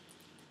kids.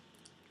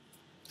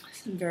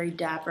 Some very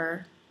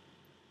dapper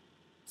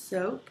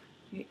soap.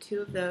 You get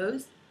 2 of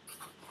those.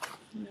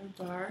 Another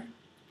bar.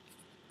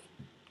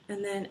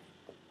 And then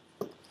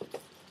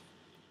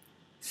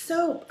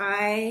soap.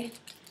 I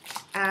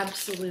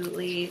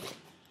absolutely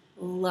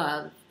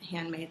love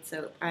handmade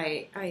soap.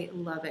 I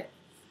love it.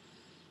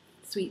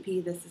 Sweet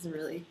pea, this is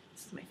my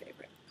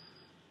favorite.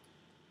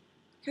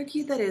 How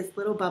cute that is,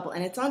 Little Bubble.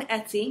 And it's on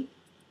Etsy.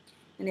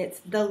 And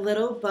it's The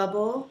Little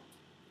Bubble.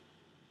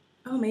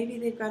 Oh, maybe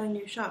they've got a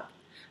new shop.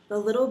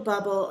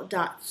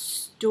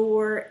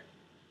 thelittlebubble.storeenvy.com.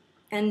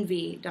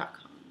 Let me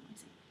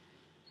see.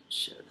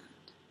 Show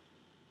that.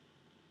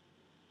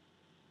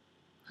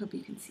 Hope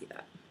you can see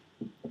that.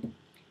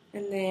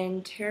 And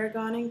then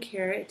tarragon and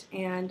carrot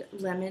and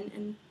lemon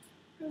and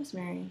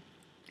rosemary.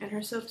 And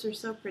her soaps are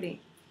so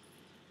pretty.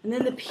 And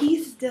then the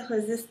piece de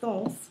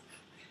resistance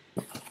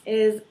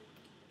is,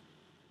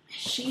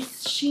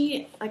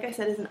 she like I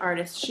said, is an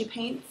artist. She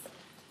paints,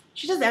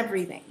 she does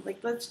everything. Like,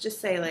 let's just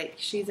say, like,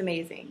 she's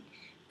amazing.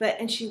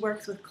 And she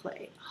works with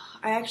clay.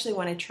 I actually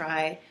want to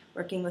try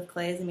working with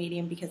clay as a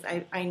medium because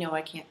I know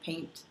I can't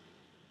paint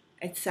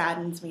it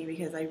saddens me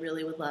because I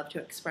really would love to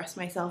express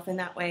myself in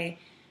that way,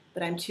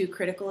 but I'm too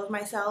critical of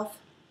myself.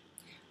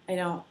 I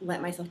don't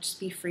let myself just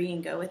be free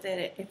and go with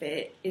it. If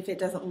it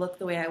doesn't look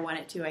the way I want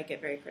it to, I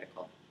get very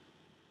critical.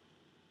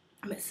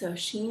 But so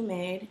she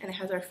made, and it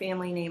has our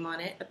family name on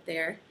it up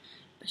there,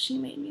 but she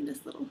made me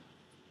this little,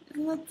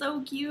 isn't that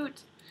so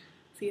cute?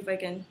 See if I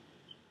can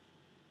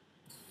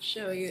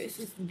show you. This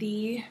is and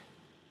it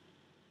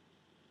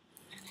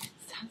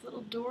has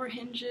little door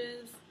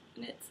hinges,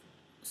 and it's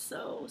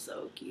so,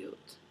 so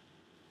cute.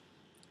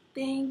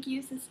 Thank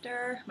you,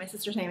 sister. My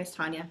sister's name is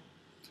Tanya,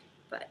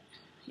 but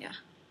yeah,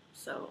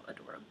 so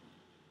adorable.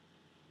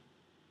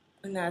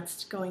 And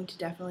that's going to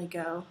definitely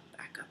go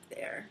back up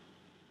there.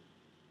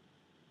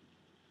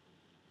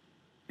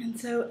 And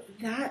so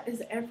that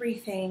is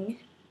everything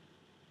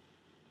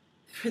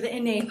for the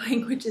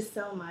enabling, which is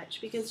so much,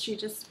 because she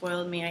just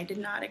spoiled me. I did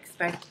not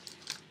expect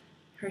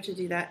her to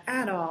do that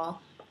at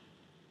all.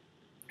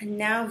 And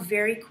now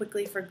very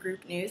quickly for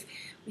group news,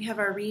 we have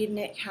our Read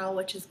Knit KAL,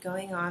 which is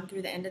going on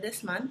through the end of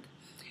this month.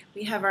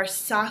 We have our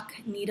sock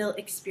needle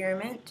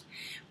experiment,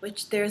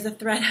 which there's a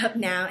thread up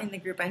now in the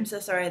group. I'm so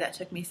sorry that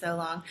took me so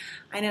long.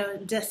 I know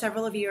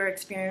several of you are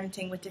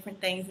experimenting with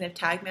different things and have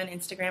tagged me on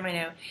Instagram. I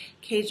know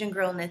Cajun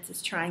Girl Knits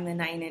is trying the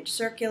 9-inch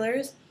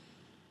circulars.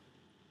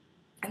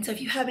 And so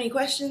if you have any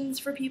questions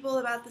for people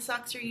about the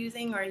socks you're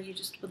using, or you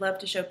just would love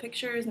to show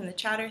pictures in the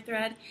chatter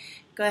thread,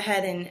 go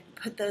ahead and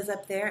put those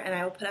up there, and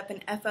I will put up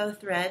an FO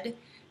thread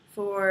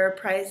for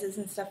prizes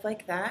and stuff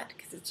like that,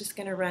 because it's just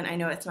going to run. I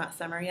know it's not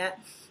summer yet,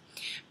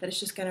 but it's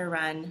just going to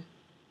run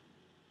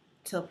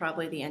till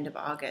probably the end of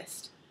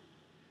August.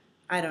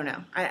 I don't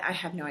know. I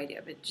have no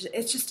idea, but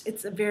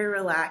it's a very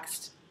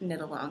relaxed knit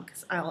along,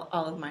 because all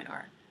of mine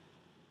are.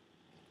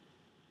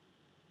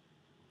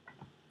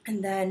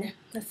 And then,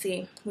 let's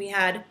see, we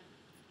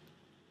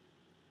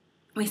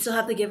still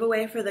have the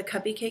giveaway for the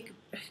cupcake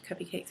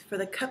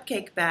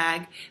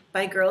bag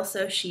by Girl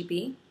So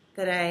Sheepy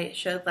that I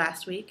showed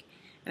last week,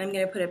 and I'm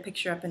going to put a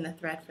picture up in the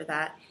thread for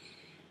that.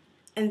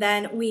 And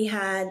then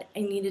I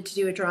needed to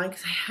do a drawing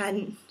because I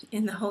hadn't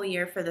in the whole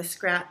year for the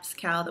scraps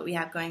KAL that we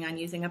have going on,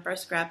 using up our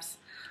scraps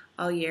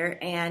all year,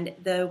 and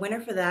the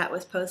winner for that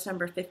was post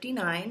number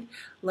 59,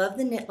 Love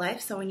the Knit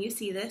Life. So when you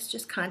see this,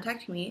 just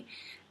contact me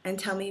and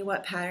tell me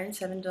what pattern,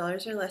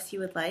 $7 or less, you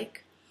would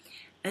like.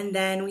 And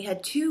then we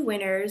had 2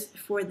 winners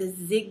for the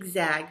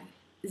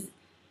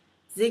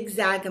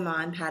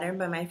Zigzagamon pattern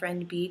by my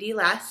friend BD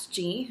Last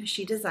G.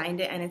 She designed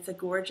it, and it's a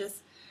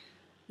gorgeous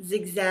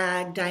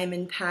zigzag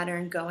diamond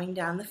pattern going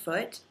down the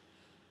foot.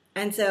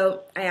 And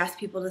so I asked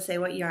people to say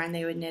what yarn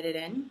they would knit it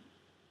in.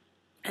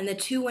 And the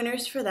 2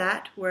 winners for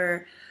that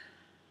were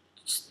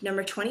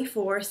number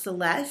 24,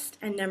 Celeste,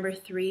 and number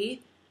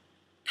 3,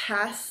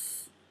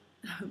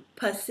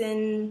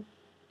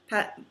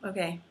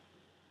 okay,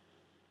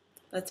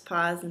 let's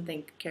pause and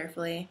think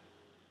carefully.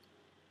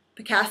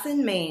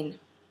 Becassin, Maine,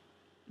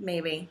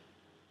 maybe.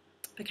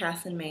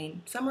 Becassin,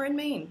 Maine, somewhere in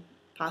Maine,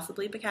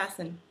 possibly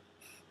Becassin.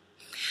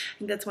 I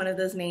think that's one of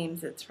those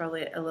names. It's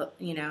probably a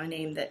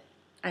name that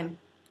I'm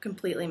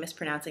completely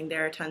mispronouncing.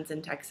 There are tons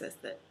in Texas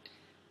that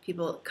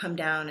people come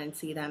down and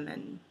see them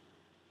and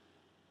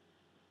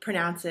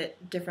pronounce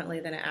it differently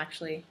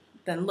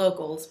than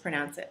locals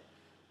pronounce it.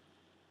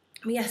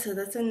 But yeah, so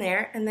that's in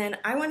there. And then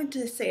I wanted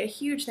to say a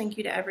huge thank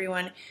you to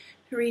everyone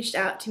who reached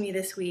out to me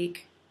this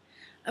week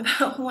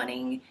about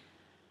wanting,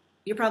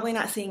 you're probably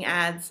not seeing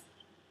ads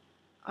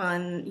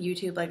on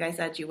YouTube like I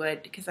said you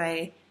would, because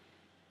I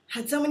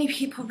had so many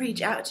people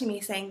reach out to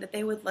me saying that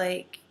they would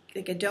like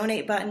a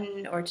donate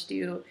button or to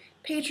do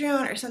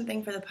Patreon or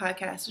something for the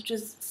podcast, which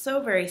is so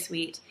very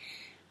sweet.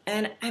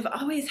 And I've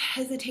always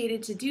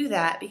hesitated to do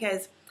that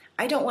because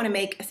I don't want to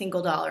make a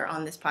single dollar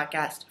on this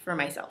podcast for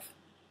myself.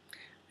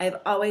 I've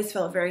always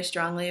felt very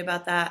strongly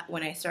about that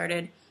when I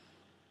started.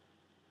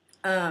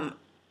 I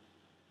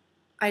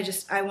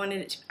want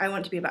it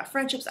to be about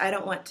friendships.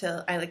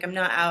 I'm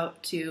not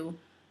out to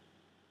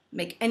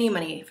make any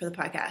money for the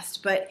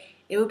podcast, but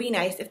it would be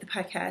nice if the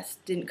podcast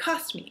didn't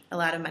cost me a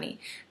lot of money.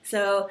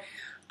 So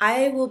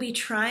I will be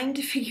trying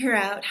to figure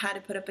out how to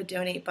put up a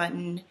donate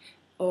button,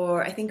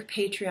 or I think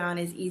Patreon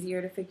is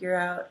easier to figure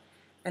out.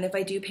 And if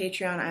I do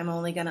Patreon, I'm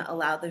only going to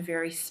allow the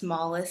very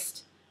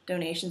smallest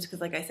donations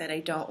because, like I said, I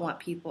don't want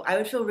people, I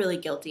would feel really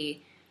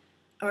guilty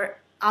or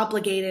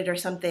obligated or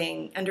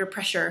something, under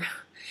pressure,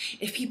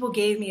 if people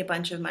gave me a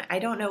bunch of money. I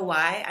don't know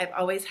why. I've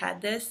always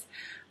had this.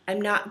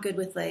 I'm not good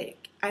with I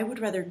would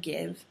rather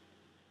give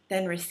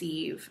than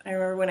receive. I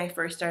remember when I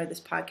first started this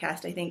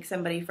podcast, I think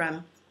somebody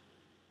from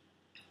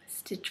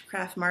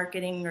Stitchcraft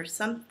Marketing or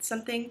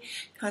something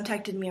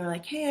contacted me and were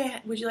like,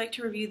 hey, would you like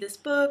to review this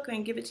book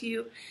and give it to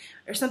you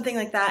or something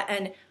like that.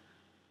 And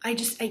I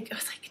was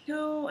like,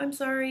 no, I'm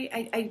sorry.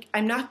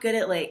 I'm not good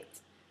at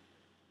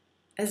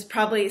as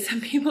probably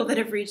some people that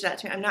have reached out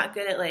to me, I'm not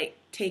good at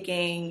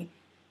taking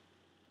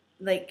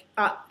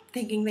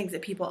thinking things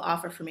that people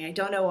offer for me. I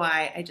don't know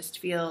why. I just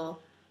feel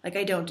like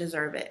I don't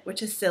deserve it,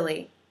 which is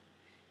silly.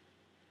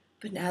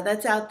 But now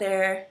that's out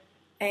there.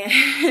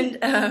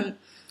 And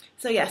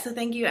So yeah, so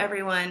thank you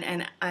everyone,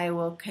 and I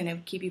will kind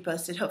of keep you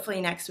posted.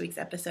 Hopefully next week's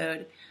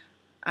episode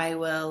I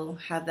will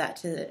have that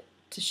to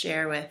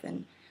share with,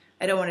 and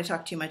I don't want to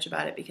talk too much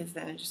about it because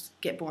then it just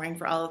get boring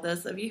for all of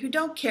those of you who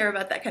don't care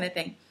about that kind of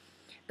thing.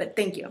 But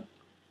thank you.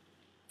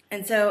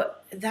 And so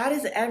that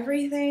is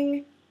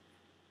everything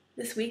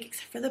this week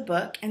except for the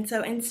book. And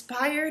so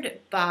inspired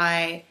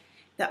by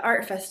the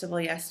art festival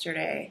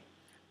yesterday,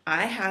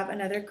 I have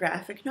another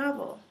graphic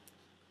novel.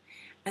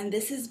 And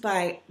this is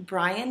by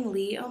Bryan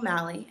Lee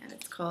O'Malley, and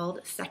it's called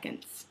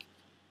Seconds.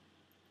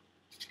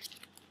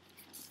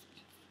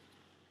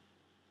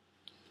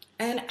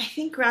 And I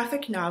think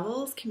graphic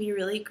novels can be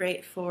really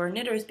great for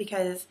knitters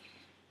because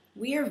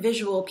we are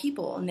visual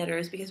people,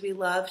 knitters, because we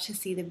love to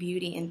see the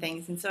beauty in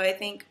things. And so I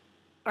think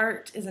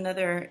art is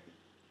another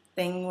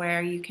thing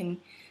where you can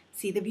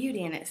see the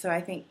beauty in it. So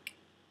I think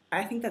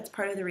that's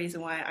part of the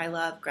reason why I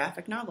love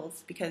graphic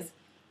novels, because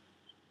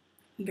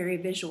I'm very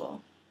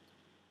visual.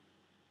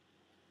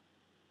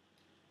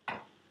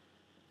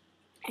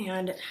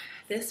 And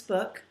this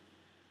book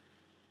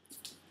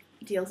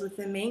deals with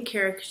the main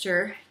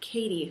character,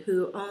 Katie,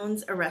 who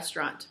owns a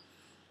restaurant.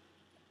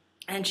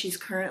 And she's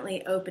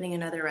currently opening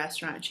another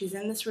restaurant. She's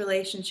in this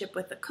relationship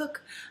with the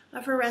cook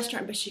of her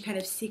restaurant, but she kind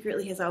of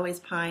secretly has always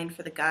pined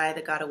for the guy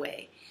that got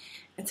away.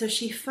 And so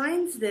she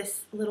finds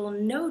this little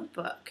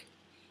notebook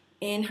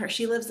in her,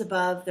 she lives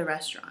above the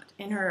restaurant,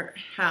 in her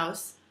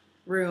house,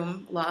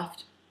 room,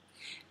 loft.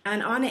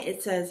 And on it,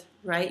 it says,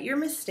 "Write your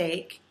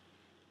mistake,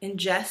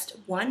 ingest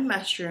one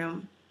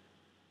mushroom,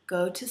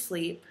 go to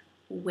sleep,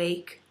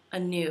 wake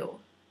anew."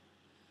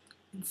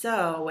 And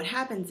so what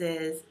happens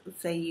is, let's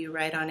say you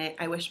write on it,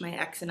 "I wish my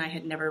ex and I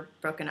had never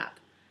broken up."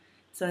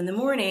 So in the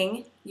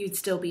morning, you'd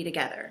still be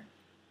together.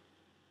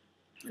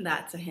 And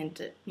that's a hint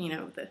at,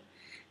 the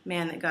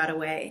man that got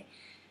away.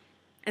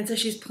 And so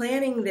she's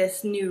planning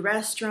this new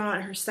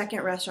restaurant, her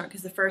second restaurant,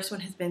 because the first one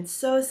has been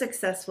so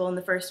successful, and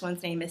the first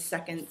one's name is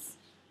Seconds,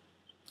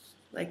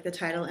 like the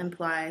title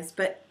implies.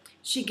 But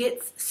she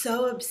gets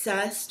so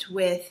obsessed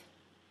with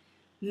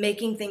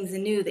making things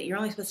anew that you're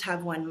only supposed to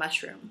have one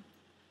mushroom.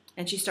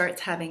 And she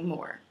starts having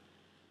more.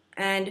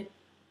 And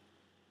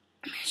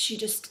she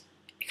just,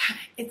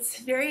 it's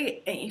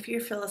very, if you're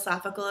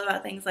philosophical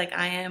about things like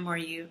I am, or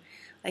you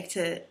like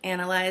to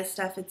analyze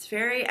stuff, it's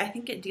very, I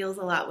think it deals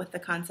a lot with the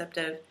concept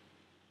of,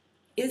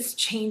 is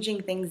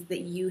changing things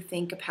that you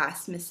think a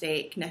past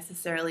mistake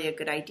necessarily a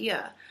good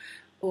idea?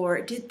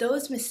 Or did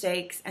those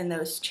mistakes and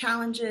those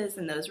challenges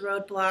and those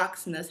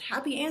roadblocks and those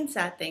happy and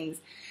sad things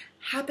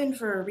happen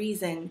for a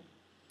reason,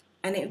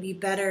 and it would be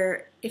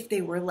better if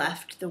they were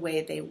left the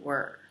way they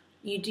were?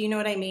 Do you know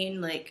what I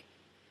mean? Like,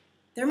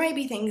 there might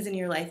be things in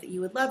your life that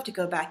you would love to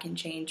go back and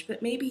change,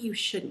 but maybe you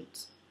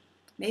shouldn't.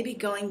 Maybe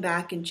going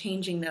back and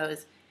changing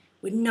those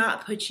would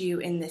not put you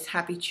in this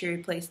happy, cheery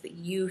place that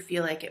you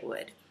feel like it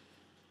would.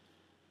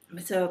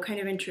 So kind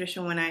of in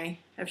tradition, when I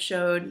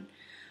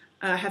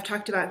have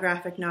talked about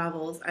graphic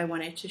novels, I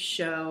wanted to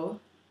show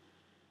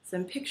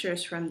some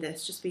pictures from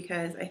this just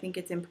because I think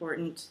it's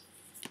important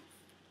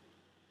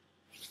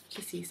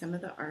to see some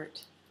of the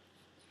art.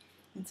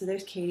 And so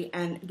there's Katie,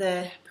 and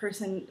the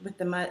person with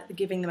the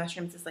giving the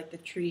mushrooms is like the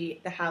tree,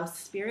 the house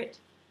spirit.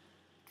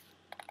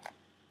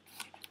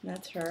 And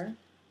that's her.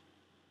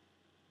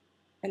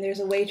 And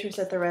there's a waitress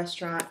at the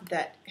restaurant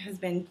that has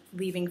been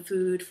leaving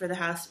food for the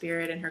house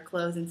spirit and her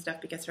clothes and stuff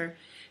because her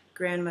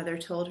grandmother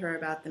told her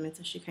about them, and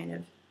so she kind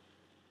of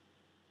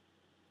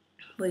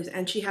believes.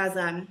 And she has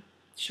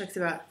she talks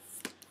about,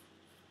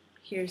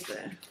 here's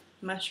the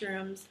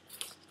mushrooms.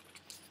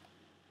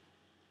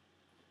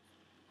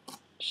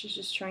 She's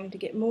just trying to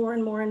get more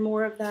and more and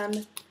more of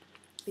them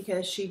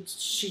because she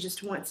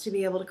just wants to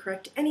be able to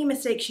correct any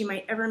mistake she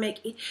might ever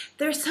make.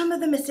 There's some of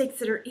the mistakes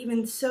that are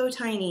even so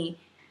tiny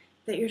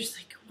that you're just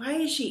like, why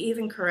is she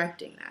even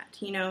correcting that,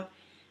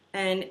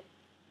 And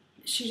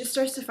she just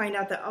starts to find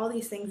out that all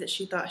these things that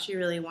she thought she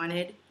really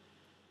wanted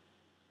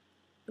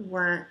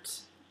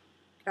weren't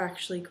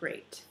actually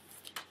great.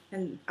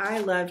 And I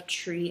love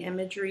tree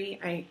imagery.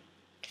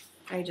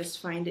 I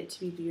just find it to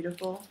be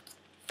beautiful.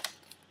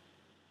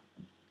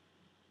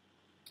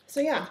 So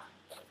yeah,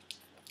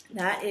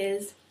 that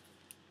is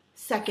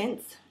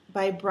Seconds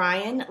by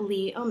Bryan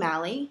Lee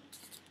O'Malley.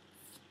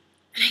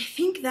 And I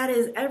think that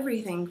is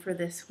everything for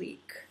this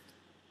week.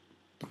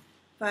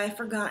 If I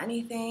forgot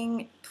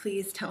anything,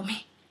 please tell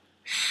me.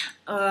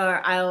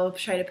 Or I'll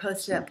try to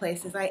post it at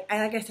places. Like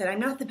I said, I'm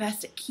not the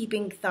best at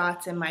keeping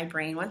thoughts in my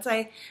brain. Once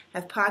I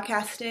have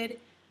podcasted,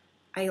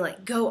 I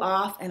go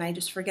off and I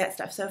just forget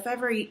stuff. So if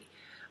ever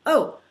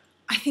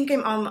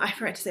I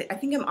forgot to say, I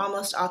think I'm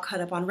almost all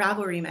caught up on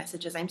Ravelry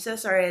messages. I'm so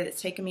sorry that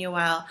it's taken me a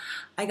while.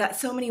 I got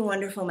so many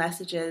wonderful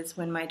messages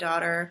when my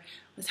daughter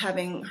was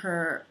having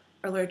her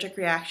allergic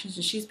reactions,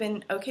 and she's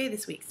been okay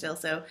this week still,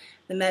 so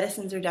the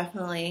medicines are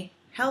definitely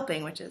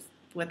helping, which is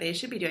what they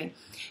should be doing.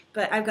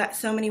 But I've got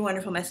so many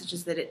wonderful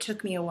messages that it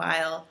took me a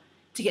while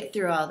to get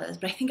through all those.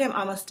 But I think I'm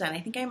almost done. I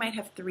think I might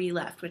have 3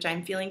 left, which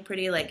I'm feeling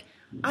pretty like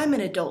I'm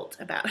an adult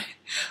about.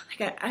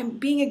 I'm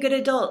being a good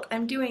adult.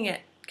 I'm doing it.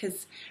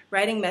 because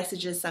writing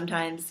messages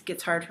sometimes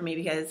gets hard for me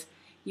because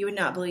you would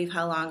not believe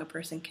how long a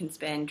person can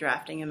spend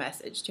drafting a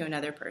message to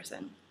another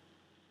person.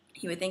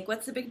 You would think,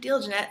 what's the big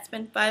deal, Jeanette?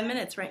 Spend 5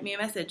 minutes, write me a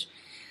message.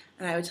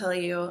 And I would tell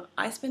you,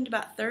 I spend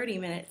about 30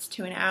 minutes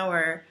to an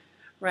hour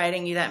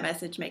writing you that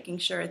message, making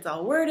sure it's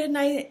all worded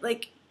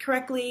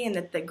correctly, and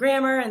that the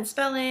grammar and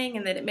spelling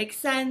and that it makes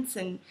sense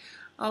and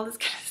all this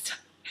kind of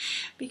stuff,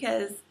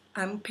 because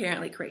I'm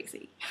apparently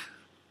crazy.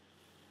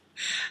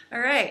 All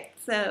right,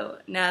 so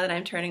now that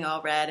I'm turning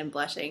all red and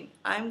blushing,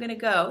 I'm gonna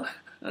go.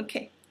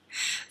 Okay,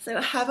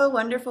 so have a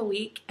wonderful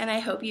week, and I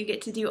hope you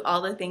get to do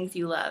all the things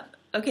you love.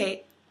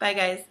 Okay, bye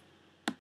guys.